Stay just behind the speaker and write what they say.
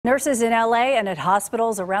Nurses in LA and at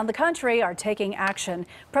hospitals around the country are taking action,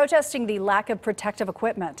 protesting the lack of protective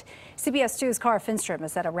equipment. CBS 2's Cara Finstrom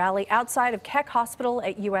is at a rally outside of Keck Hospital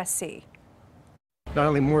at USC. Not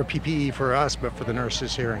only more PPE for us, but for the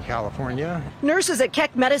nurses here in California. Nurses at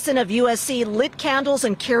Keck Medicine of USC lit candles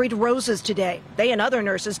and carried roses today. They and other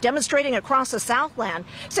nurses demonstrating across the Southland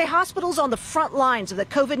say hospitals on the front lines of the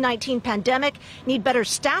COVID-19 pandemic need better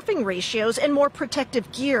staffing ratios and more protective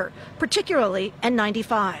gear, particularly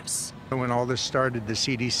N95s. When all this started, the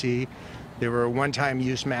CDC, they were a one-time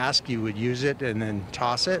use mask. You would use it and then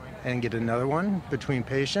toss it and get another one between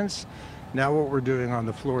patients. Now what we're doing on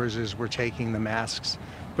the floors is we're taking the masks,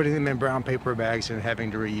 putting them in brown paper bags and having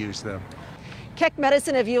to reuse them. Keck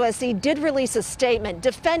Medicine of USC did release a statement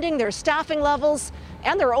defending their staffing levels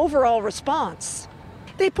and their overall response.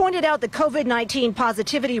 They pointed out the COVID-19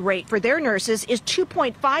 positivity rate for their nurses is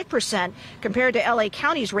 2.5% compared to LA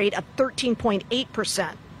County's rate of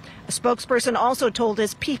 13.8%. A spokesperson also told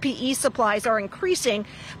us PPE supplies are increasing,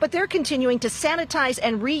 but they're continuing to sanitize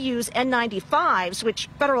and reuse N95s, which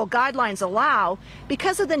federal guidelines allow,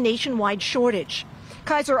 because of the nationwide shortage.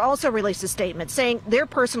 Kaiser also released a statement saying their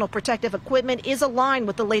personal protective equipment is aligned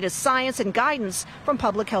with the latest science and guidance from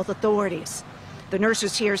public health authorities. The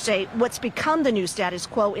nurses here say what's become the new status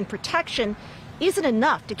quo in protection isn't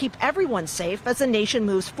enough to keep everyone safe as the nation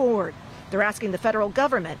moves forward. They're asking the federal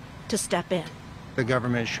government to step in. The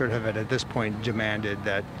government should have, at this point, demanded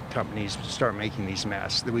that companies start making these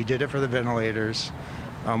masks. We did it for the ventilators.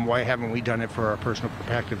 Why haven't we done it for our personal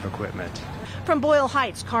protective equipment? From Boyle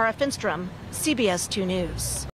Heights, Cara Finstrom, CBS 2 News.